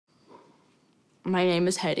My name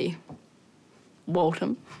is Hatty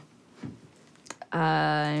Walton.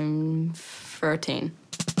 I'm 13.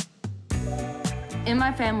 In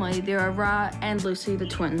my family, there are Ra and Lucy, the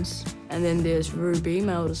twins. And then there's Ruby,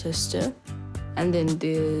 my older sister. And then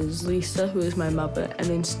there's Lisa, who is my mother, and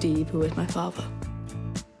then Steve, who is my father.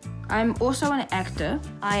 I'm also an actor.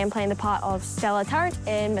 I am playing the part of Stella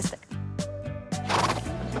in Mystic.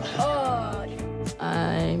 Oh.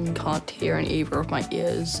 I can't hear in either of my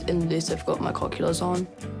ears unless I've got my cochlears on.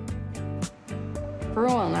 For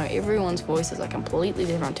all I know, everyone's voices are completely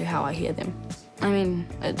different to how I hear them. I mean,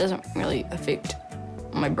 it doesn't really affect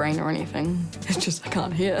my brain or anything. It's just I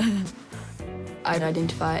can't hear. I'd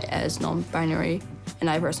identify as non-binary, and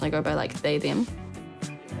I personally go by, like, they, them.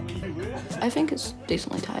 I think it's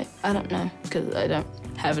decently tight. I don't know, because I don't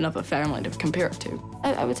have enough of a family to compare it to.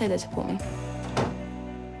 I would say they support me.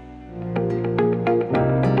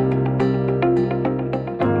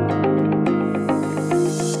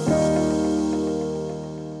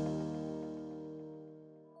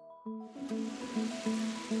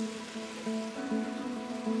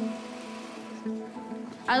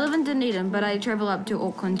 I live in Dunedin, but I travel up to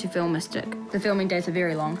Auckland to film Mystic. The filming days are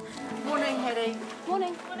very long. Morning, Hatty.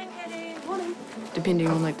 Morning. Morning, Hatty. Morning. Depending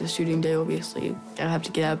on, like, the shooting day, obviously, I have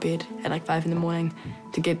to get out of bed at, like, 5 in the morning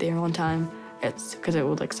to get there on time. It's because it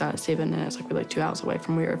would, like, start at 7, and it's, like, we're, like, 2 hours away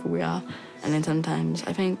from wherever we are. And then sometimes,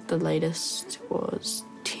 I think the latest was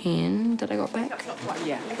 10 that I got back.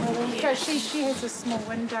 Yeah. So she has a small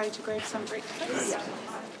window to grab some breakfast.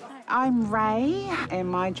 I'm Ray, and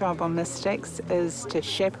my job on Mystics is to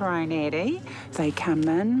chaperone Eddie. They come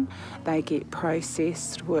in, they get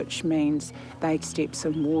processed, which means they step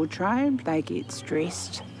some wardrobe, they get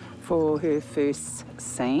dressed for her first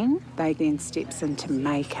scene. They then steps into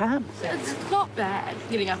makeup. It's not bad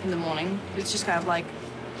getting up in the morning. It's just kind of like,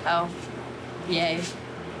 oh, yay.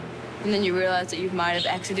 And then you realise that you might have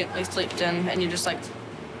accidentally slept in, and you're just like,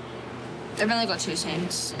 I've only got 2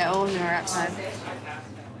 scenes. All of them are outside.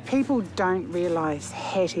 People don't realise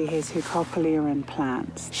Hattie has her cochlear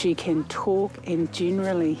implants. She can talk and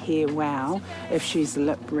generally hear well if she's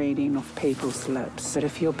lip reading off people's lips. But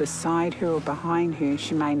if you're beside her or behind her,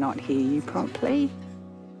 she may not hear you properly.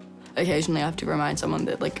 Occasionally I have to remind someone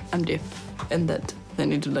that, like, I'm deaf and that they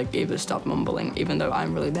need to, like, either stop mumbling, even though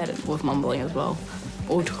I'm really bad with mumbling as well,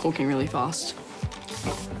 or talking really fast.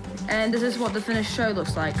 And this is what the finished show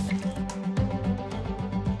looks like.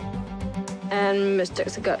 And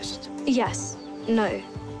Mystic's a ghost. Yes. No.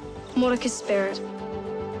 More like a spirit.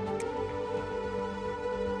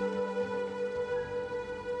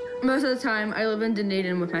 Most of the time, I live in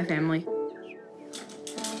Dunedin with my family.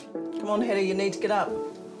 Come on, Hattie, you need to get up.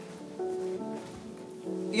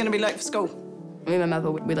 You're gonna be late for school. Me and my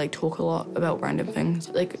mother, we like talk a lot about random things.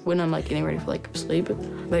 Like when I'm like getting ready for like sleep,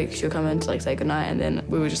 like she'll come in to like say goodnight, and then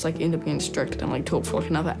we would just like end up getting distracted and like talk for like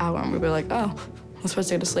another hour, and we'd be like, oh, I'm supposed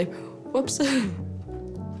to go to sleep. Whoops.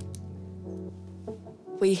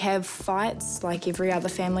 We have fights like every other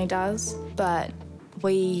family does, but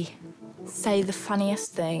we say the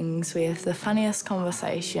funniest things, we have the funniest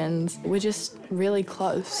conversations. We're just really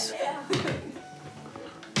close.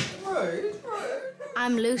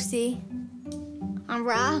 I'm Lucy. I'm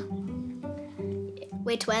Ra.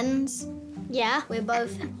 We're twins. Yeah, we're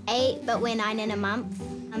both 8, but we're 9 in a month.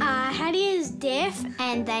 Hattie is deaf,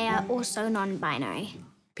 and they are also non-binary.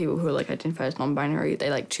 People who like identify as non-binary, they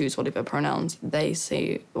like choose whatever pronouns they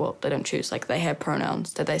see. Well, they don't choose, like they have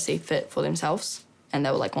pronouns that they see fit for themselves, and they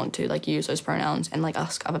will like want to like use those pronouns and like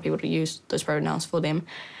ask other people to use those pronouns for them.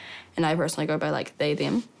 And I personally go by like they,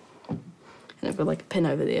 them. And I've got like a pin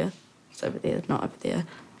over there. It's over there, not over there.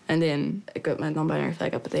 And then I got my non-binary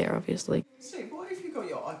flag up there, obviously. Steve, why have you got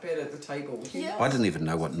your iPad at the table? Yeah. I didn't even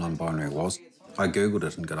know what non-binary was. I Googled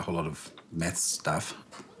it and got a whole lot of maths stuff.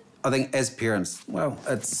 I think as parents, well,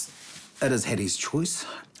 it is Hattie's choice.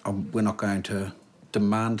 We're not going to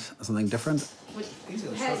demand something different.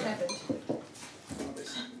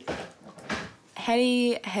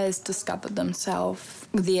 Hattie has discovered themselves.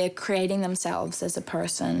 They're creating themselves as a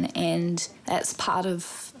person, and that's part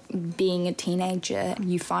of being a teenager.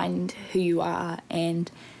 You find who you are,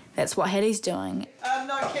 and that's what Hattie's doing.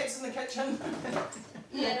 No cats in the kitchen.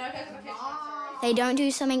 Yeah, no cats in the kitchen. They don't do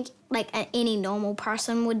something like any normal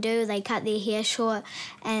person would do. They cut their hair short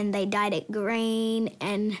and they dyed it green,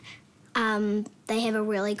 and they have a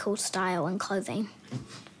really cool style and clothing.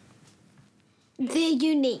 They're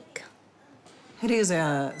unique. Hattie is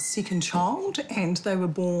our second child, and they were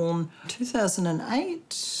born 2008,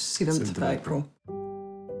 7th of April.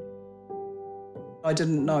 I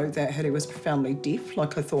didn't know that Hattie was profoundly deaf.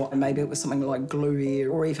 Like, I thought maybe it was something like glue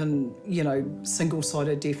ear or even, you know,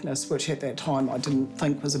 single-sided deafness, which at that time I didn't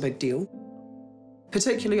think was a big deal.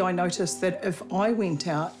 Particularly, I noticed that if I went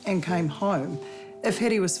out and came home, if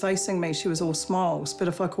Hattie was facing me, she was all smiles, but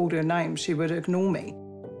if I called her name, she would ignore me.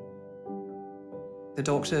 The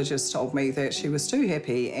doctor just told me that she was too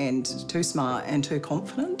happy and too smart and too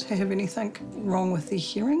confident to have anything wrong with their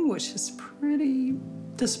hearing, which is pretty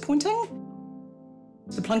disappointing.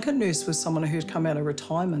 The Plunkett nurse was someone who'd come out of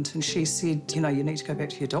retirement, and she said, you know, you need to go back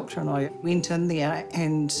to your doctor. And I went in there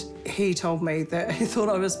and he told me that he thought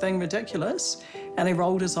I was being ridiculous, and he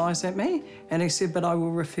rolled his eyes at me and he said, but I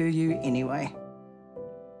will refer you anyway.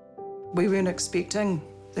 We weren't expecting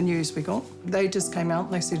the news we got. They just came out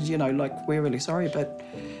and they said, you know, like, we're really sorry, but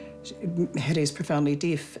Hattie's profoundly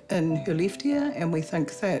deaf in her left ear, and we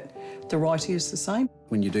think that the right ear is the same.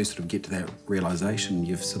 When you do sort of get to that realisation,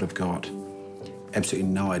 you've sort of got absolutely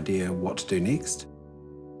no idea what to do next.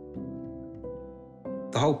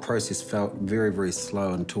 The whole process felt very, very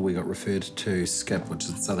slow until we got referred to SCIP, which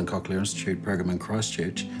is the Southern Cochlear Institute program in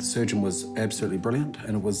Christchurch. The surgeon was absolutely brilliant,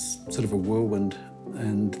 and it was sort of a whirlwind.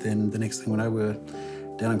 And then the next thing we know, we're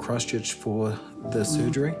down in Christchurch for the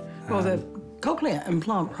surgery. Well, the cochlear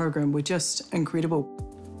implant program were just incredible.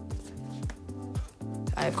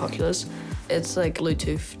 I have cochlears. It's like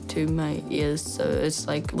Bluetooth to my ears, so it's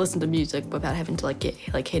like listen to music without having to like get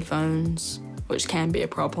like headphones, which can be a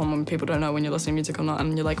problem when people don't know when you're listening to music or not,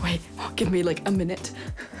 and you're like, wait, give me like a minute.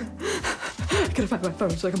 I gotta find my phone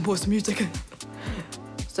so I can pause the music.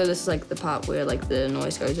 So this is like the part where like the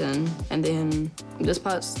noise goes in, and then this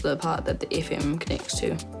part's the part that the FM connects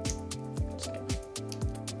to.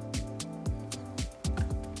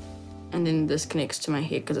 And then this connects to my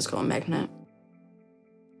head because it's got a magnet.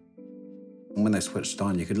 When they switched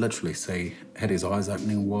on, you could literally see Hattie's eyes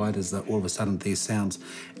opening wide as all of a sudden these sounds.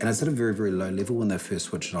 And it's at a very, very low level when they first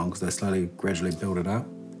switched it on, because they slowly, gradually build it up.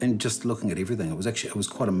 And just looking at everything, it was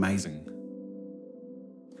quite amazing.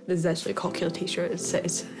 This is actually a cochlear t-shirt. It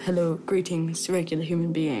says, hello, greetings, regular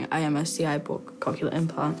human being. I am a CI book cochlear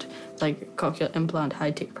implant, like cochlear implant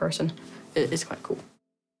high-tech person. It's quite cool.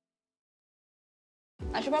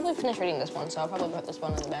 I should probably finish reading this one, so I'll probably put this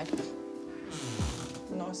one in the bag.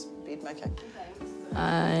 Nice bed making.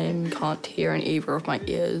 I can't hear in either of my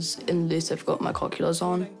ears unless I've got my cochlears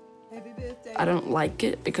on. I don't like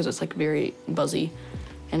it because it's like very buzzy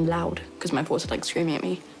and loud because my voice is like screaming at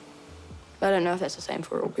me. But I don't know if that's the same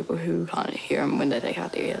for all people who can't hear them when they take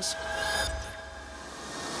out their ears.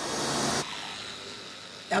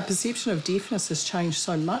 Our perception of deafness has changed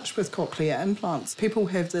so much with cochlear implants. People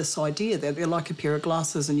have this idea that they're like a pair of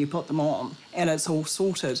glasses and you put them on and it's all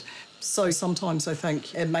sorted. So sometimes I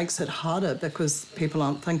think it makes it harder because people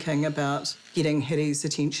aren't thinking about getting Hattie's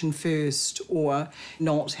attention first, or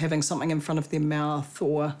not having something in front of their mouth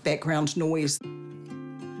or background noise.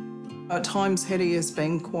 At times Hattie has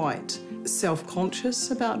been quite self-conscious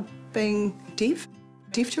about being deaf.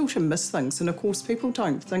 Deaf children miss things, and of course people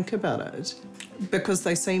don't think about it because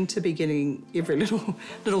they seem to be getting every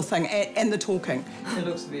little thing, and the talking. It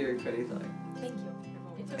looks very pretty though. Thank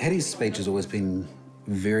you. Hattie's speech has always been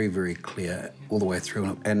very, very clear all the way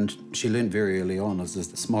through, and she learned very early on as a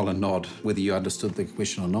smile and nod, whether you understood the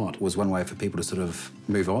question or not, was one way for people to sort of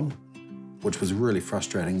move on, which was really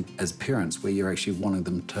frustrating as parents, where you're actually wanting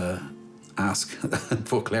them to ask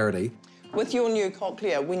for clarity. With your new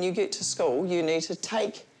cochlear, when you get to school, you need to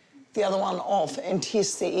take the other one off and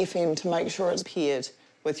test the FM to make sure it's paired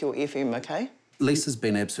with your FM, OK? Lisa's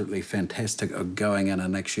been absolutely fantastic at going in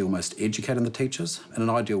and actually almost educating the teachers. In an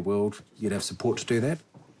ideal world, you'd have support to do that.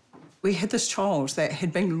 We had this child that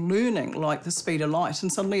had been learning like the speed of light,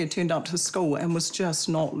 and suddenly had turned up to school and was just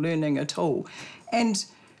not learning at all, and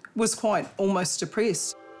was quite almost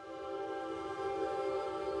depressed.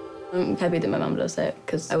 I'm happy that my mum does that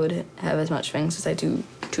because I would have as much things as I do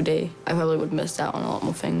today. I probably would miss out on a lot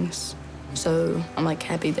more things. So I'm like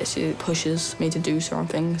happy that she pushes me to do certain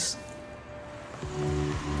things.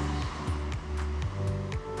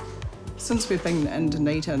 Since we've been in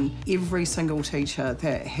Dunedin, every single teacher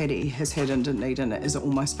that Hattie has had in Dunedin has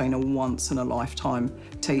almost been a once-in-a-lifetime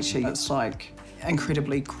teacher. It's like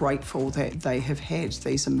incredibly grateful that they have had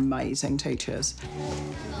these amazing teachers.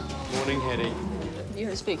 Morning, Hattie. You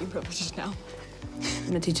have speaking privileges now.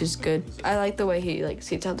 The teacher's good. I like the way he like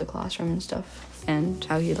sets out the classroom and stuff, and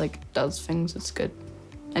how he like does things. It's good,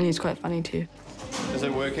 and he's quite funny too. Is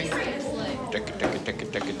it working?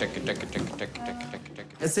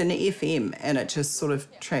 It's an FM, and it just sort of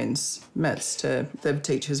transmits to the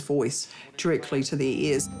teacher's voice directly to their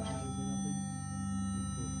ears.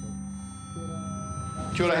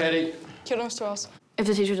 Kia ora, Hattie. Kia ora, Mr. Ross. If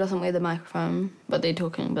the teacher doesn't wear the microphone, but they're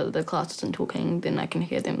talking, but the class isn't talking, then I can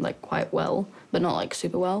hear them, like, quite well, but not, like,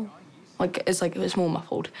 super well. Like, it's more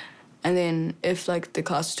muffled. And then if, like, the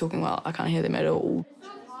class is talking well, I can't hear them at all.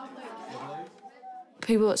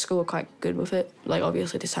 People at school are quite good with it. Like,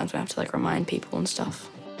 obviously, there's times when I have to, like, remind people and stuff.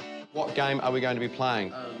 What game are we going to be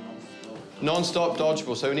playing? Non-stop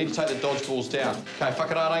dodgeball, so we need to take the dodgeballs down. OK,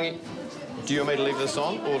 whakararangi. Do you want me to leave this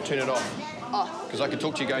on or turn it off? Off. Because I could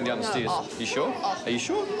talk to you going down the stairs. Off. You sure? Off. Are you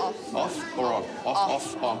sure? Off. Off or on?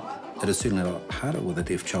 Off, on. It is certainly a lot harder with a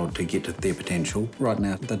deaf child to get to their potential. Right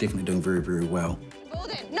now, they're definitely doing very, very well.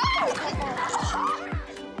 No!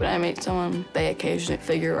 When I meet someone, they occasionally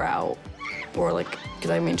figure out, or, like,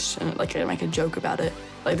 because I mentioned, like, I make a joke about it.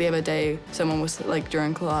 Like, the other day, someone was, like,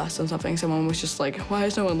 during class and something, someone was just like, why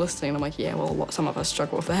is no one listening? And I'm like, yeah, well, some of us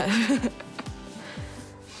struggle with that. And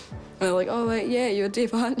they're like, oh, wait, yeah, you're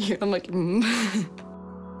deaf, aren't you? I'm like,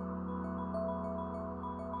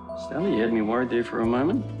 Stella, you had me worried there for a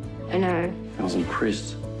moment. I know. I was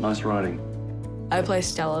impressed. Nice riding. I play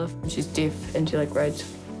Stella. She's deaf and she, like, rides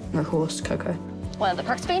her horse, Coco. One of the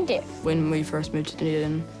perks of being deaf. When we first moved to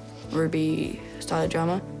Dunedin, Ruby started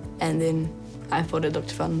drama, and then I thought it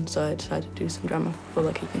looked fun, so I decided to do some drama for,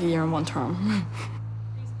 like, a year and one term.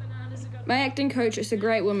 My acting coach is a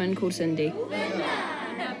great woman called Cindy.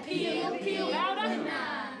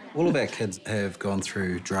 All of our kids have gone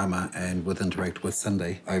through drama and with interact with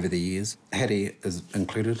Cindy over the years. Hattie is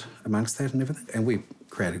included amongst that and everything, and we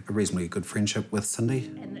created a reasonably good friendship with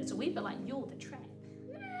Cindy. And it's a wee bit like you're the trap.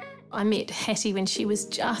 I met Hattie when she was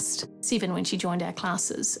just 7 when she joined our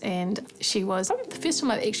classes, and she was probably the first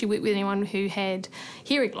time I've actually worked with anyone who had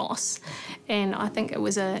hearing loss, and I think it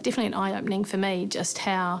was definitely an eye-opening for me just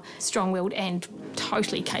how strong-willed and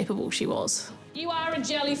totally capable she was. You are a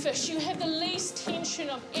jellyfish. You have the least tension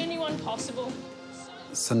of anyone possible.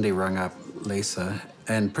 Cindy rang up Lisa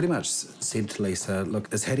and pretty much said to Lisa,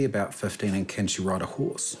 look, is Hattie about 15 and can she ride a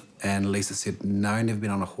horse? And Lisa said, no, never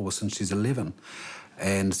been on a horse since she's 11.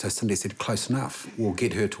 And so Cindy said, close enough. We'll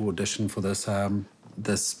get her to audition for this,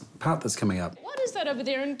 this part that's coming up. What is that over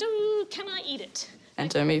there, and can I eat it? And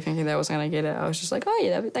so me thinking that I was going to get it, I was just like, oh,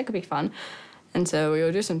 yeah, that could be fun. And so we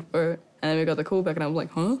auditioned for it, and then we got the call back, and I was like,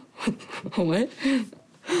 huh? What?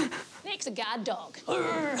 Next, a guard dog. Who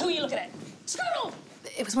are you looking at? Squirrel!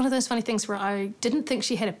 It was one of those funny things where I didn't think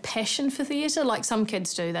she had a passion for theatre, like some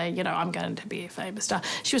kids do. They, you know, I'm going to be a famous star.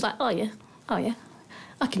 She was like, oh, yeah, I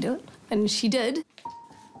can do it. And she did.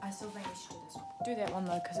 I still think we should do this one. Do that one,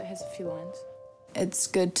 though, because it has a few lines. It's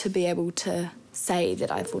good to be able to say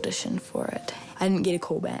that I've auditioned for it. I didn't get a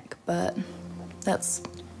call back, but that's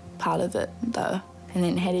part of it, though. And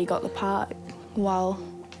then Hattie got the part a while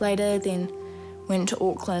later, then went to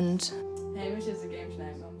Auckland.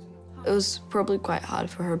 It was probably quite hard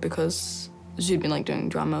for her because she'd been, like, doing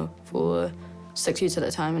drama for 6 years at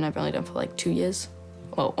a time, and I've only done for, like, 2 years.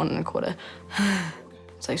 Well, 1 1/4.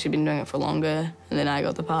 It's like she'd been doing it for longer, and then I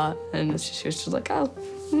got the part, and she was just like, oh,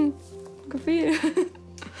 good for you.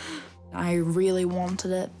 I really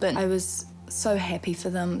wanted it, but I was so happy for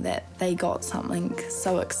them that they got something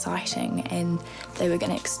so exciting and they were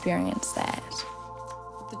going to experience that.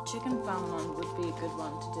 The chicken farm one would be a good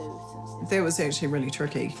one to do. That was actually really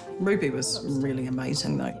tricky. Ruby was really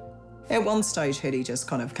amazing, though. At one stage, Hattie just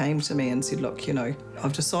kind of came to me and said, look, you know,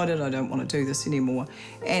 I've decided I don't want to do this anymore.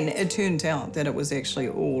 And it turned out that it was actually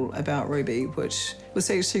all about Ruby, which was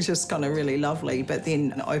actually just kind of really lovely, but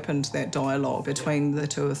then opened that dialogue between the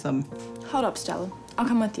two of them. Hold up, Stella. I'll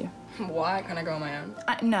come with you. Why can't I go on my own?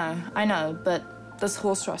 No, I know, but this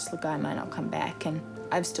horse wrestler guy might not come back, and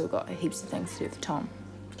I've still got heaps of things to do for Tom.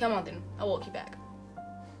 Come on, then. I'll walk you back.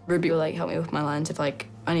 Ruby will, like, help me with my lines if, like,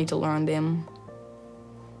 I need to learn them.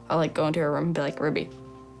 I'll, like, go into her room and be like, Ruby,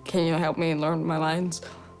 can you help me learn my lines?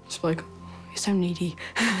 She's like, you're so needy.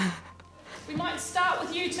 We might start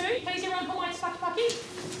with you two. Please, everyone, call my Paki.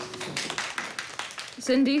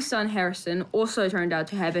 Cindy's son, Harrison, also turned out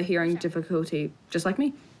to have a hearing difficulty, just like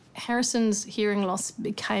me. Harrison's hearing loss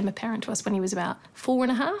became apparent to us when he was about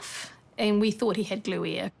 4.5, and we thought he had glue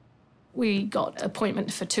ear. We got an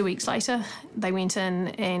appointment for 2 weeks later. They went in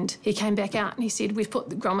and he came back out and he said, we've put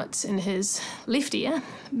the grommets in his left ear,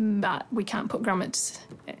 but we can't put grommets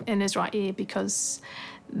in his right ear because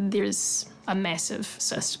there's a massive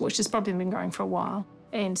cyst, which has probably been growing for a while.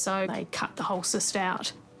 And so they cut the whole cyst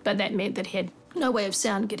out, but that meant that he had no way of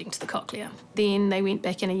sound getting to the cochlear. Then they went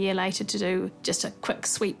back in a year later to do just a quick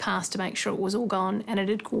sweep pass to make sure it was all gone, and it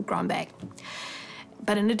had all grown back,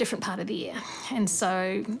 but in a different part of the ear. And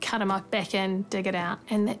so cut him back in, dig it out,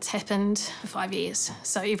 and that's happened for 5 years.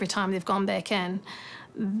 So every time they've gone back in,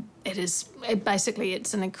 Basically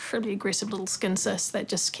it's an incredibly aggressive little skin cyst that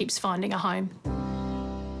just keeps finding a home.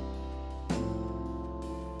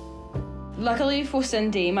 Luckily for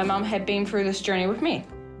Cindy, my mum had been through this journey with me.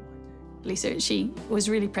 Lisa, she was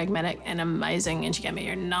really pragmatic and amazing, and she gave me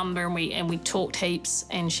her number, and we talked heaps,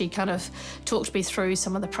 and she kind of talked me through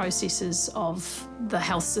some of the processes of the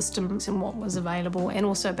health systems and what was available, and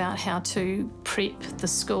also about how to prep the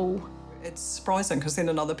school. It's surprising because then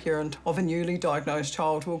another parent of a newly diagnosed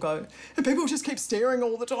child will go, and people just keep staring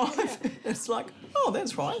all the time. It's like, oh,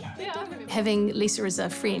 that's right. Having Lisa as a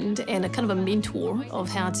friend and a kind of a mentor of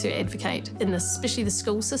how to advocate in especially the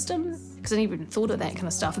school system, because I never even thought of that kind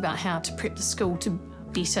of stuff about how to prep the school to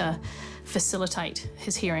better facilitate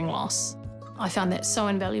his hearing loss. I found that so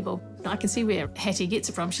invaluable. I can see where Hattie gets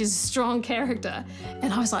it from. She's a strong character.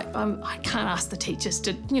 And I was like, I can't ask the teachers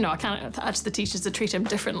to, I can't ask the teachers to treat him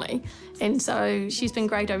differently. And so she's been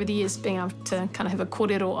great over the years being able to kind of have a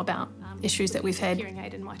kōrero about issues that we've had. Hearing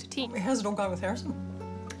aid in Mitre 10. How's it all going with Harrison?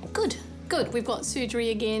 Good. We've got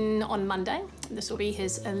surgery again on Monday. This will be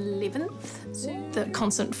his 11th. The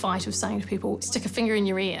constant fight of saying to people, stick a finger in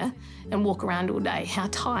your ear and walk around all day. How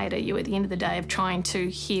tired are you at the end of the day of trying to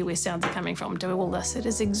hear where sounds are coming from, do all this? It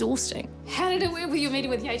is exhausting. How did it work with your meeting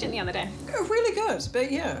with the agent the other day? Really good, but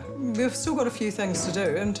yeah, we've still got a few things to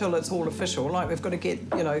do until it's all official. Like we've got to get,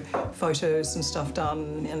 photos and stuff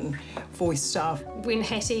done and voice stuff. When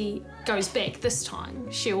Hattie goes back this time,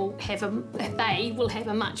 they will have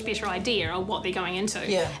a much better idea of what they're going into.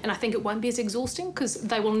 Yeah. And I think it won't be as exhausting because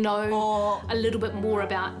they will know a little bit more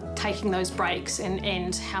about taking those breaks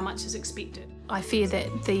and how much is expected. I fear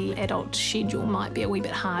that the adult schedule might be a wee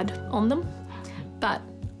bit hard on them, but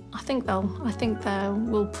I think they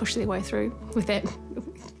will push their way through with that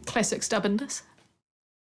classic stubbornness.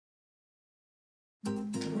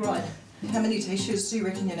 Right. How many t-shirts do you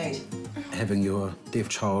reckon you need? Having your deaf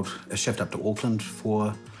child shift up to Auckland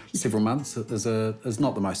for several months is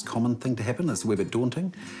not the most common thing to happen. It's a wee bit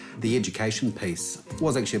daunting. The education piece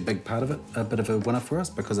was actually a big part of it, a bit of a winner for us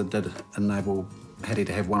because it did enable Hattie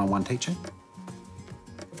to have one-on-one teaching.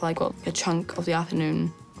 If I got a chunk of the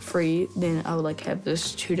afternoon free, then I would have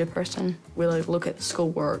this tutor person. We look at the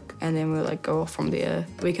schoolwork and then we go off from there.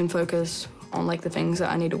 We can focus on the things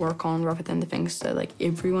that I need to work on rather than the things that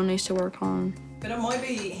everyone needs to work on. But it might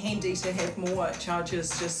be handy to have more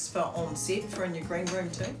charges just for on set for in your green room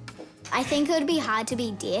too. I think it would be hard to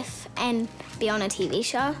be deaf and be on a TV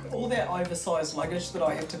show. All that oversized luggage that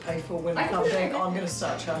I have to pay for when I come back, I'm going to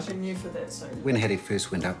start charging you for that soon. When Hattie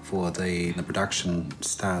first went up for the production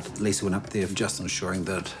start, Lisa went up there just ensuring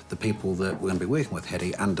that the people that were going to be working with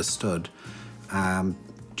Hattie understood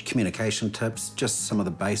communication tips, just some of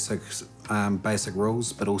the basic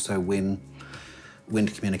rules, but also when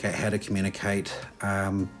to communicate, how to communicate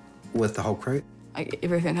with the whole crew.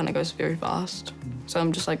 Everything kind of goes very fast. So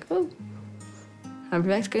I'm just oh, I'm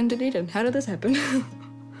back to Dunedin. How did this happen?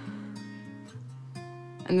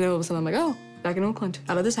 And then all of a sudden I'm oh, back in Auckland.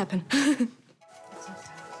 How did this happen? It's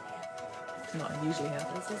not usually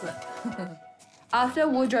happens, is it? After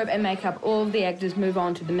wardrobe and makeup, all of the actors move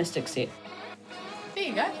on to the Mystic set. There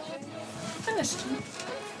you go. Finished.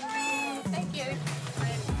 Thank you.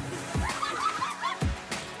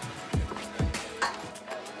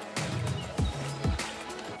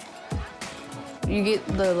 You get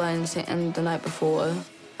the lines in the night before,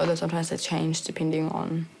 although sometimes they change depending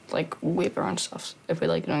on weather and stuff. If we're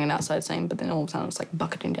doing an outside scene, but then all of a sudden it's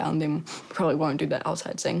bucketing down, then we probably won't do that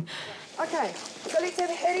outside scene. Okay, so let's have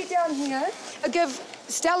Hattie down here. Give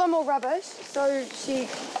Stella more rubbish so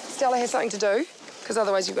Stella has something to do, because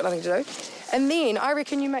otherwise you've got nothing to do. And then I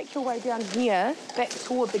reckon you make your way down here, back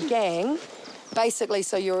toward the gang, basically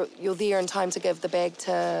so you're there in time to give the bag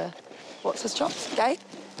to, what's his job? Gabe?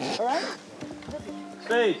 All right?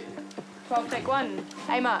 Steve. 12, take 1.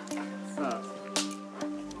 Hey, Mark.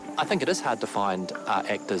 I think it is hard to find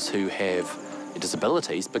actors who have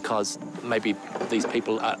disabilities because maybe these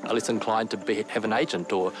people are less inclined to have an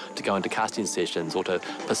agent or to go into casting sessions or to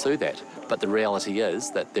pursue that. But the reality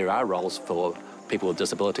is that there are roles for people with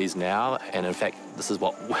disabilities now, and in fact this is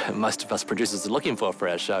what most of us producers are looking for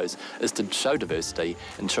our shows, is to show diversity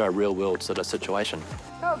and show a real world sort of situation.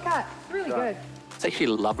 Oh, cut. Really good. It's actually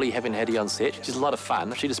lovely having Hattie on set. She's a lot of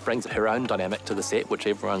fun. She just brings her own dynamic to the set, which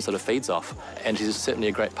everyone sort of feeds off. And she's certainly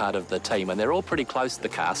a great part of the team. And they're all pretty close, the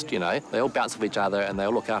cast, They all bounce off each other and they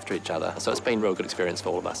all look after each other. So it's been a real good experience for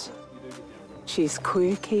all of us. She's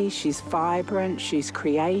quirky, she's vibrant, she's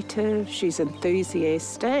creative, she's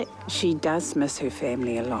enthusiastic. She does miss her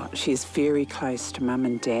family a lot. She's very close to Mum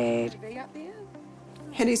and Dad.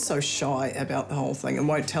 Hattie's so shy about the whole thing and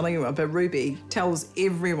won't tell anyone, but Ruby tells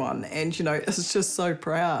everyone and, you know, is just so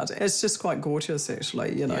proud. It's just quite gorgeous,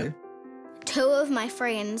 actually, you know. Yeah. 2 of my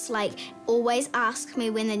friends, like, always ask me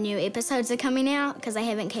when the new episodes are coming out because they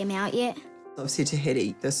haven't came out yet. I've said to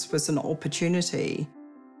Hattie, this was an opportunity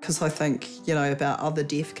because I think, you know, about other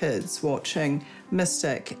deaf kids watching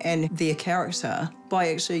Mystic and their character. By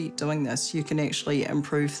actually doing this, you can actually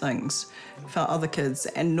improve things for other kids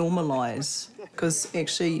and normalise, because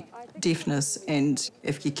actually deafness, and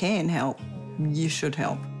if you can help, you should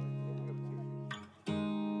help.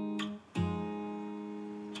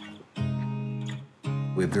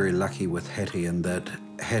 We're very lucky with Hattie in that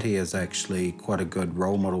Hattie is actually quite a good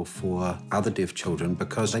role model for other deaf children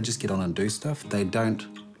because they just get on and do stuff. They don't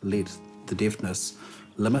let the deafness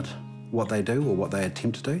limit what they do or what they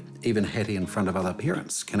attempt to do. Even Hattie in front of other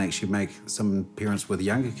parents can actually make some parents with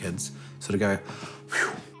younger kids sort of go,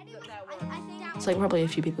 whew. It's like probably a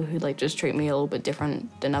few people who like just treat me a little bit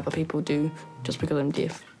different than other people do just because I'm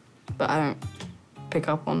deaf. But I don't pick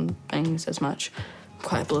up on things as much. I'm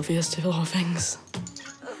quite oblivious to a lot of things.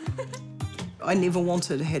 I never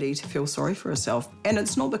wanted Hattie to feel sorry for herself. And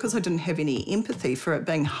it's not because I didn't have any empathy for it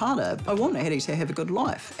being harder. I want Hattie to have a good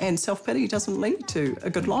life, and self-pity doesn't lead to a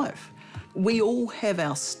good life. We all have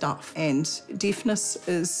our stuff, and deafness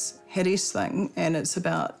is Hattie's thing, and it's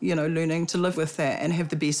about, you know, learning to live with that and have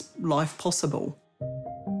the best life possible.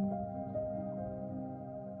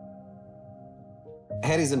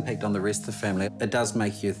 Hattie's impact on the rest of the family, it does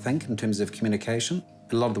make you think in terms of communication.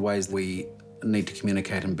 A lot of the ways we need to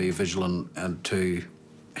communicate and be vigilant to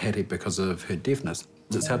Hattie because of her deafness.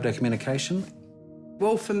 It's helped our communication.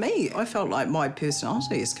 Well, for me, I felt like my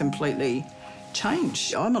personality has completely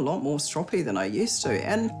changed. I'm a lot more stroppy than I used to,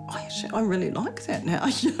 and I really like that now.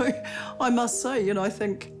 You know, I must say, you know, I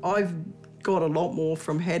think I've got a lot more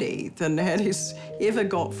from Hattie than Hattie's ever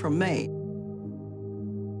got from me.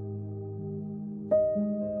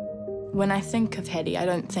 When I think of Hattie, I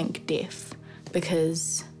don't think deaf,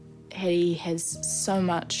 because Hattie has so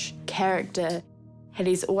much character.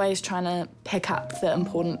 Hattie's always trying to pick up the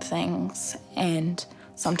important things, and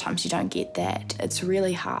sometimes you don't get that. It's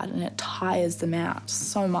really hard and it tires them out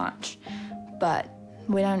so much, but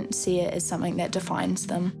we don't see it as something that defines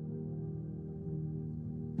them.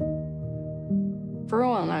 For a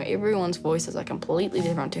while now, everyone's voices are completely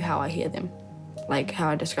different to how I hear them. Like, how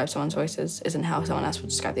I describe someone's voices isn't how someone else would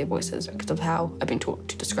describe their voices because of how I've been taught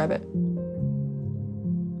to describe it.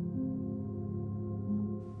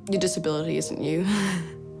 Your disability isn't you,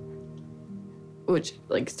 which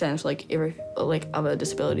like stands for like every other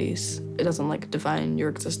disabilities. It doesn't like define your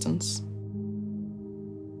existence.